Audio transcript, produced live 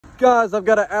Guys, I've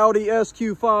got an Audi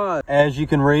SQ5, as you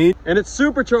can read, and it's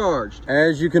supercharged,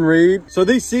 as you can read. So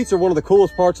these seats are one of the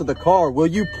coolest parts of the car. Will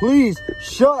you please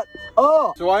shut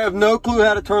up? So I have no clue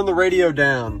how to turn the radio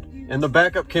down, and the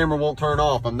backup camera won't turn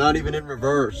off. I'm not even in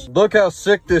reverse. Look how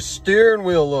sick this steering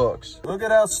wheel looks. Look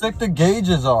at how sick the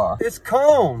gauges are. It's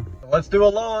calm. Let's do a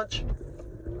launch.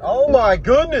 Oh my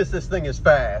goodness, this thing is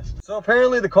fast. So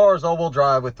apparently the car is all-wheel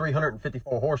drive with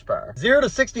 354 horsepower. 0 to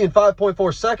 60 in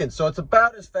 5.4 seconds, so it's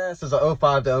about as fast as a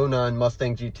 05 to 09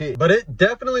 Mustang GT. But it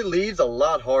definitely leaves a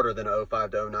lot harder than a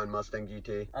 05 to 09 Mustang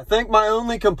GT. I think my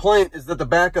only complaint is that the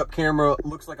backup camera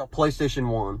looks like a PlayStation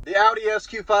 1. The Audi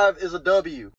SQ5 is a W.